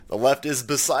The left is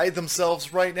beside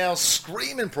themselves right now,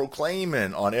 screaming,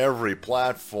 proclaiming on every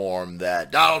platform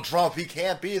that Donald Trump, he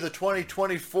can't be the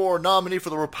 2024 nominee for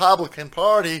the Republican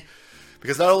Party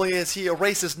because not only is he a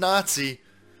racist Nazi,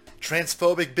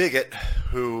 transphobic bigot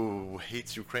who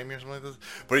hates Ukraine or something like this,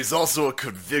 but he's also a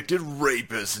convicted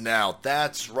rapist now.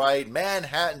 That's right.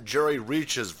 Manhattan jury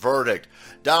reaches verdict.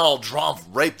 Donald Trump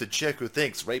raped the chick who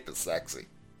thinks rape is sexy.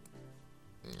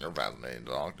 You're fascinating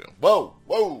to talk to. Whoa,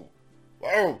 whoa,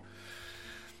 whoa.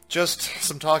 Just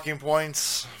some talking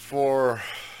points for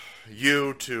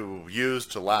you to use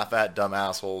to laugh at dumb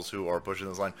assholes who are pushing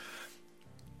this line.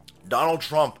 Donald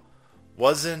Trump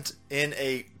wasn't in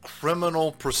a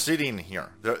criminal proceeding here.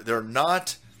 They're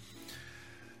not.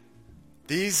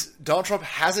 Donald Trump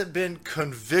hasn't been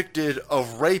convicted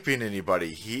of raping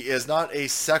anybody. He is not a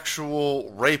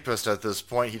sexual rapist at this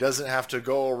point. He doesn't have to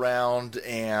go around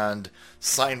and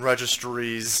sign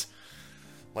registries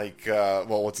like,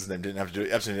 what's his name? Epstein didn't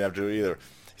have to do it either.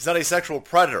 He's not a sexual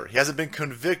predator. He hasn't been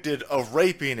convicted of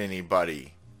raping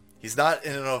anybody. He's not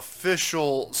an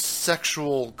official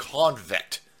sexual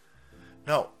convict.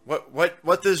 No,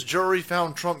 what this jury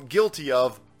found Trump guilty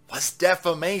of was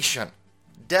defamation.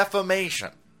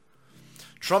 Defamation.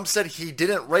 Trump said he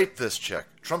didn't rape this chick.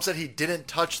 Trump said he didn't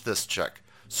touch this chick.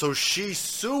 So she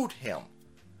sued him.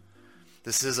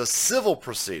 This is a civil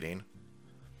proceeding.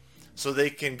 So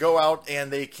they can go out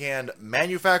and they can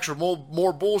manufacture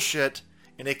more bullshit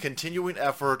in a continuing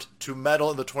effort to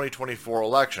meddle in the 2024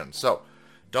 election. So,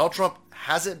 Donald Trump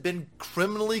hasn't been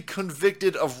criminally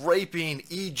convicted of raping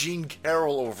E. Jean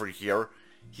Carroll over here.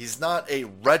 He's not a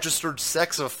registered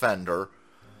sex offender.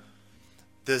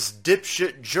 This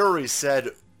dipshit jury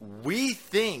said, we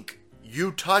think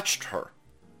you touched her.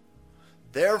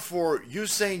 Therefore, you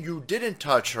saying you didn't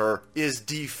touch her is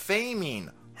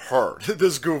defaming her.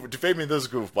 Defaming this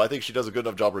goofball. I think she does a good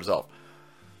enough job herself.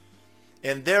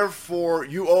 And therefore,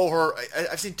 you owe her,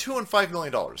 I've seen $2 and $5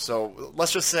 million. So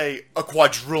let's just say $1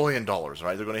 quadrillion,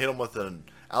 right? They're going to hit him with an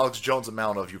Alex Jones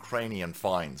amount of Ukrainian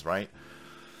fines, right?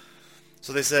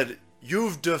 So they said,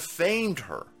 you've defamed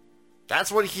her.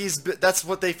 That's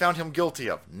what they found him guilty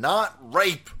of. Not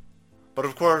rape. But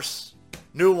of course,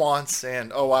 nuance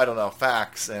and,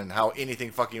 facts and how anything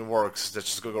fucking works. That's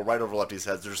just going to go right over lefties'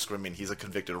 heads. They're screaming, he's a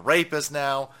convicted rapist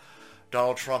now.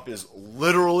 Donald Trump is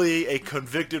literally a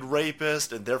convicted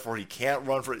rapist, and therefore he can't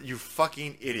run for it. You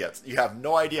fucking idiots. You have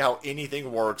no idea how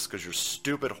anything works because you're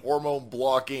stupid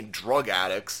hormone-blocking drug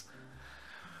addicts.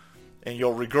 And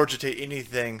you'll regurgitate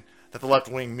anything that the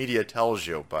left-wing media tells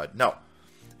you. But no.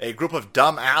 A group of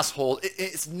dumb assholes.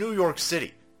 It's New York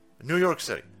City. New York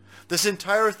City. This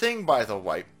entire thing, by the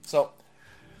way. So,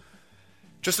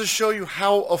 just to show you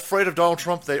how afraid of Donald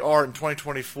Trump they are in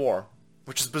 2024,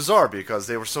 which is bizarre because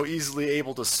they were so easily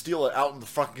able to steal it out in the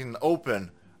fucking open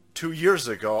 2 years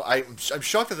ago. I'm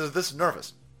shocked that they're this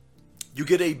nervous. You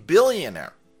get a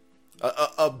billionaire.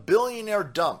 A billionaire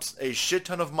dumps a shit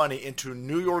ton of money into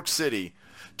New York City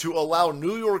to allow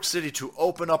New York City to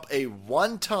open up a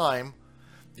one-time.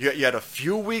 You had a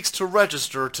few weeks to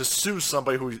register to sue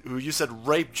somebody who you said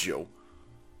raped you.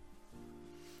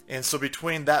 And so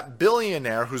between that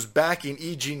billionaire who's backing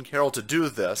E. Jean Carroll to do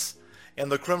this,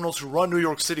 and the criminals who run New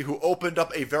York City who opened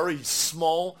up a very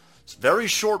small, very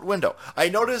short window. I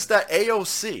noticed that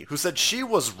AOC, who said she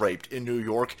was raped in New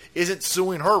York, isn't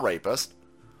suing her rapist.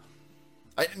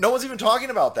 No one's even talking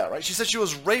about that, right? She said she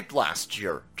was raped last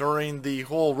year during the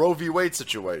whole Roe v. Wade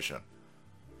situation.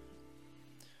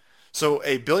 So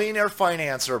a billionaire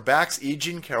financer backs E.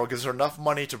 Jean Carroll, gives her enough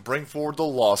money to bring forward the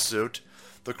lawsuit.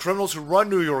 The criminals who run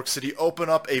New York City open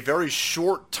up a very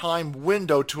short time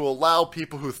window to allow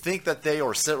people who think that they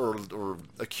are or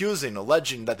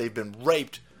alleging that they've been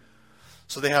raped.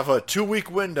 So they have a 2-week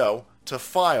window to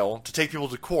file, to take people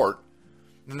to court.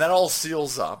 And that all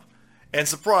seals up. And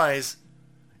surprise,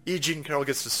 E. Jean Carroll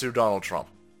gets to sue Donald Trump.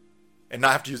 And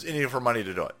not have to use any of her money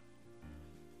to do it.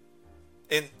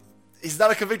 And he's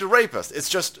not a convicted rapist. It's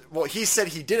just, well, he said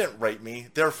he didn't rape me,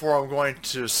 therefore I'm going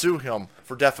to sue him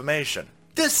for defamation.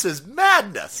 This is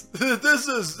madness. This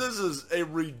is a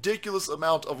ridiculous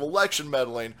amount of election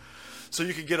meddling. So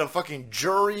you can get a fucking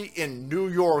jury in New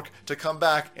York to come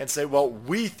back and say, well,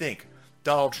 we think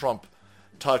Donald Trump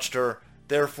touched her.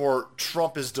 Therefore,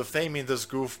 Trump is defaming this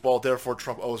goofball. Therefore,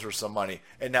 Trump owes her some money.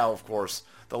 And now, of course,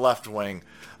 the left-wing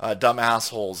dumb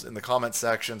assholes in the comment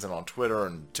sections and on Twitter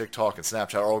and TikTok and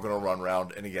Snapchat are all going to run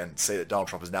around and, again, say that Donald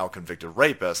Trump is now a convicted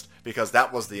rapist because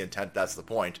that was the intent. That's the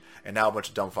point. And now a bunch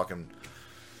of dumb fucking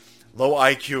low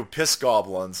IQ piss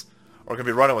goblins are going to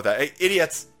be running with that. Hey,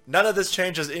 idiots, None of this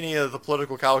changes any of the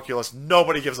political calculus.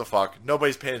 Nobody gives a fuck.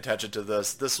 Nobody's paying attention to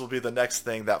this. This will be the next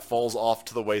thing that falls off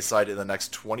to the wayside in the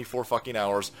next 24 fucking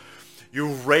hours. You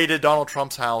raided Donald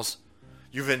Trump's house.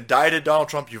 You've indicted Donald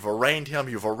Trump. You've arraigned him.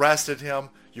 You've arrested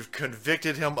him. You've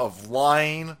convicted him of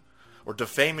lying or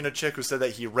defaming a chick who said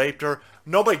that he raped her.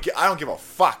 I don't give a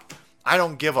fuck. I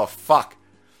don't give a fuck.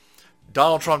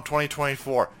 Donald Trump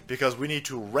 2024, because we need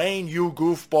to rein you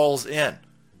goofballs in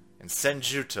and send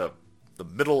you to the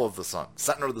middle of the sun,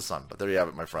 center of the sun. But there you have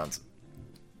it, my friends.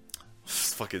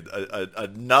 Fucking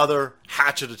another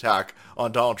hatchet attack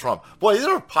on Donald Trump. Boy, these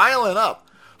are piling up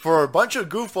for a bunch of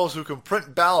goofballs who can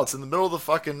print ballots in the middle of the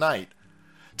fucking night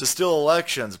to steal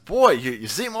elections. Boy, you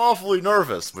seem awfully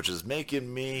nervous, which is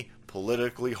making me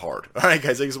politically hard. All right,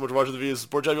 guys, thank you so much for watching the video.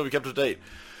 Support channel, be kept up to date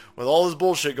with all this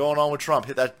bullshit going on with Trump.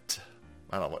 Hit that,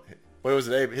 I don't know, what was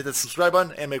it, Abe? Hit that subscribe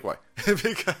button and make way,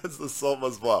 because the salt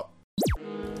must flow.